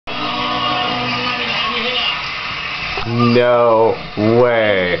No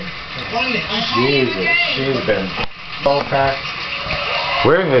way. Jesus, she's been Botox.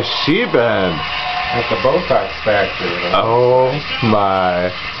 Where has she been? At the Botox factory. Oh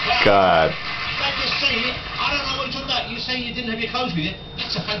my God. I don't know what you're talking about. You say you didn't have your clothes with you.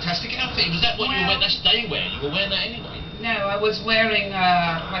 That's a fantastic outfit. Was that what you were wearing? That's day wear. You were wearing that anyway. No, I was wearing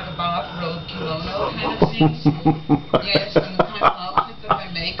like a bathrobe kimono kind of thing. Yes, and the kind of outfit that I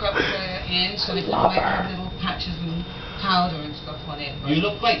make up in, so it might have little patches and powder and stuff on it. You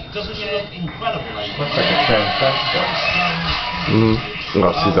look great. Doesn't she look incredible? Looks like a transvestite.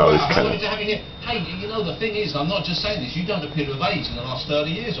 Well, she's always I kind wanted of. to have you here. Hey, you know, the thing is, I'm not just saying this, you don't appear to have aged in the last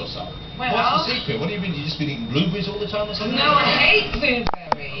 30 years or so. Well, what's the secret? What do you mean? You just been eating blueberries all the time or something? No, I hate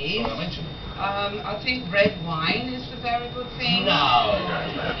blueberries. Well, I mentioned it. I think red wine is a very good thing. No.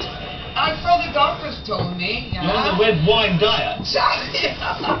 I saw the doctors told me. Yeah. You're on the red wine diet.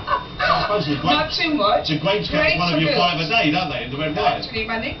 Not too much. The grapes count one of your 5 a day, don't they, in the red wine? Actually,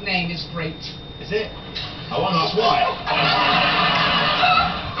 my nickname is Great. Is it? I won't ask why.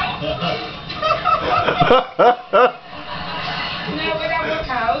 No, but I work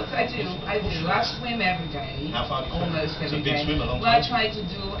out. I do. I swim every day. How far do you swim? Almost every day. It's a big swim, a long Well, I time. try to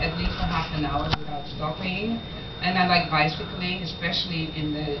do at least a half an hour without stopping. And I like bicycling, especially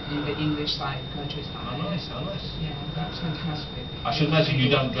in the English side, countryside. Oh, nice, oh, nice. Yeah, that's fantastic. I should imagine you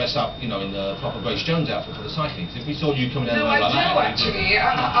don't dress up, you know, in the proper Grace Jones outfit for the cycling. 'Cause if we saw you coming down No, the road I like do that, actually.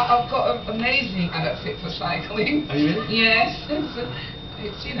 I've got an amazing outfit for cycling. Have you really? Yes.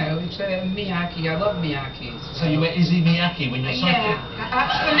 It's you know, it's a Miyake. I love Miyakes. So you wear Izzy Miyake when you're cycling? Yeah,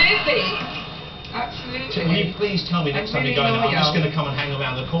 absolutely. Absolutely. So will you please tell me next time you're going out, I'm just going to come and hang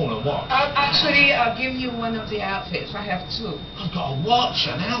around the corner and watch? Actually, I'll give you one of the outfits. I have 2. I've got a watch,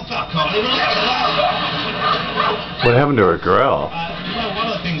 an outfit, I can't even look at What happened to her grill? You know, one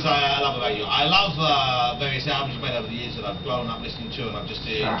of the things I love about you, I love various albums you've made over the years that I've grown up listening to and I've just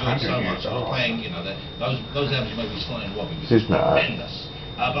enjoyed so much. I was playing, you know, those albums you made with Sly and Robbie was tremendous.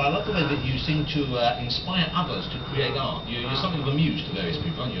 But I love the way that you seem to inspire others to create art. You're something of a muse to various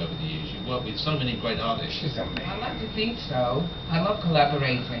people, aren't you, over the years? You've worked with so many great artists. I like to think so. I love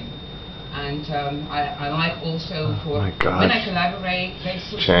collaborating. And I like also Oh my gosh. when I collaborate, they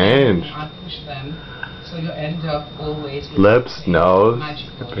push Change. them, I push them. So you end up always with Lips, nose,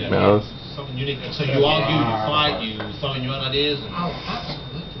 magical. epic nose. Something unique. And so you argue, you fight, you throw in your own ideas. And Oh,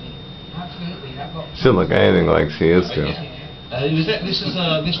 absolutely. Absolutely. I've got She doesn't look anything like she used to.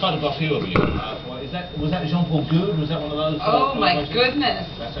 this photograph here of you, was that Jean-Paul Goude? Was that one of those? Oh my goodness.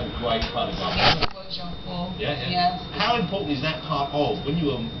 That's a great photograph. Jean-Paul. Yeah. Yes. How important is that part of, when you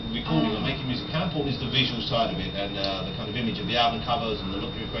were recording and making music, how important is the visual side of it and the kind of image of the album covers and the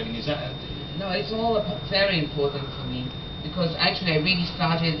look you're creating? Is that... No, it's all very important for me because actually I really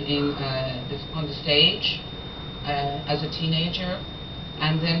started on the stage as a teenager.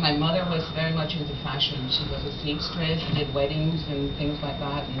 And then my mother was very much into fashion. She was a seamstress, did weddings and things like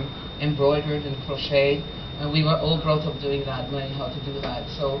that, and embroidered and crocheted. And we were all brought up doing that, learning how to do that.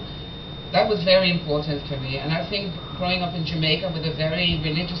 So that was very important for me. And I think growing up in Jamaica with a very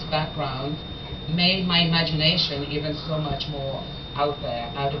religious background made my imagination even so much more out there,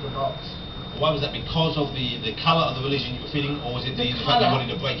 out of the box. Why was that? Because of the colour of the religion you were feeling, or was it the fact that you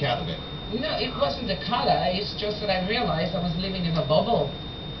wanted to break out of it? No, it wasn't the colour, it's just that I realized I was living in a bubble.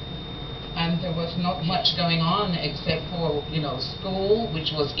 And there was not much going on except for, you know, school,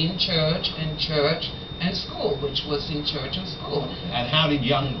 which was in church, and school, which was in church and school. And how did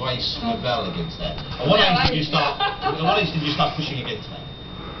young Grace rebel against that? At what age did you start pushing against that?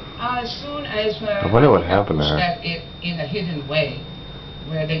 As soon as I wonder what happened pushed there. that in a hidden way,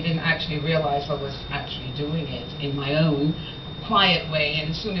 where they didn't actually realize I was actually doing it in my own quiet way, and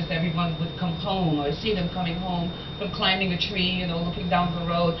as soon as everyone would come home, or see them coming home from climbing a tree, you know, looking down the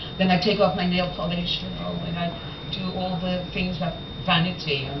road, then I take off my nail polish, you know, and I do all the things that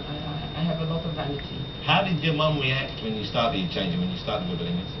vanity, and I have a lot of vanity. How did your mum react when you started changing, when you started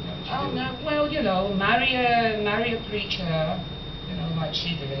rebelling? Oh no, well, you know, marry a preacher, you know, like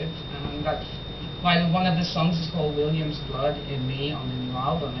she did, and that's why one of the songs is called William's Blood in Me on the new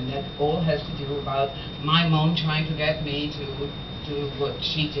album, and that all has to do about my mom trying to get me to do what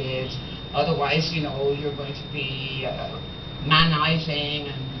she did. Otherwise, you know, you're going to be manizing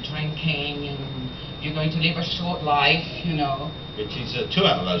and drinking, and you're going to live a short life, you know. Which is 2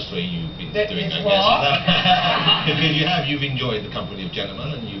 out of those 3 you've been doing, I guess. Because you've enjoyed the company of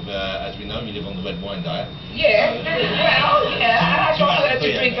gentlemen, and you've, as we know, you live on the red wine diet. Yeah, well, yeah. I got her to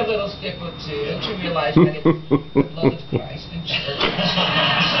drink a little sip or two to realize that it's the blood of Christ in church.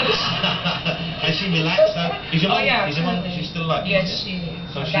 Has she relaxed? Is your mum, yeah, is she still alive? Yes, she is.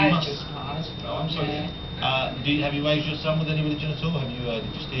 So Her she dad must. just passed. Oh, I'm sorry. Yeah. Have you raised your son with any religion at all? Have you, did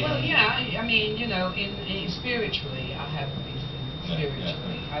you steer Well, him? yeah, I mean, you know, in spiritually, I have raised him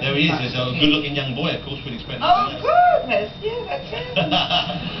spiritually. Yeah. There he is. There's a good-looking young boy, of course, we'd expect. Oh, goodness, yeah, that's him.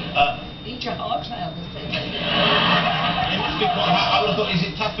 Eat your heart out, It must be quite hard. I would have thought, is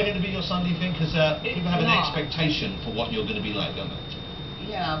it tough for him to be your son, do you think? Because people have an not. expectation for what you're going to be like, don't they?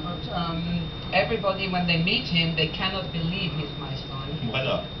 Yeah, but everybody, when they meet him, they cannot believe he's my son. Why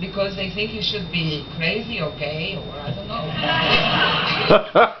not? Because they think he should be crazy or gay or I don't know.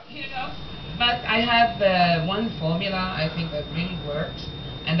 You know? But I have one formula I think that really works,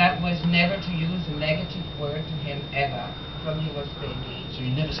 and that was never to use a negative word to him ever from he was baby. So you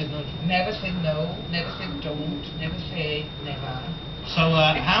never said no? Never said no, never said don't, never say never. So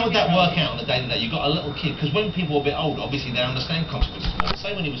how would that work out on a day-to-day? You've got a little kid, because when people are a bit older, obviously they understand consequences more.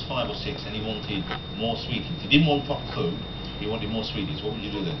 Say when he was 5 or 6 and he wanted more sweeties. He didn't want proper food, he wanted more sweeties. What would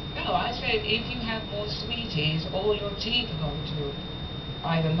you do then? No, I said if you have more sweeties, all your teeth are going to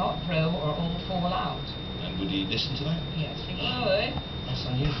either not grow or all fall out. And would he listen to that? Yes, he would. That's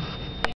unusual.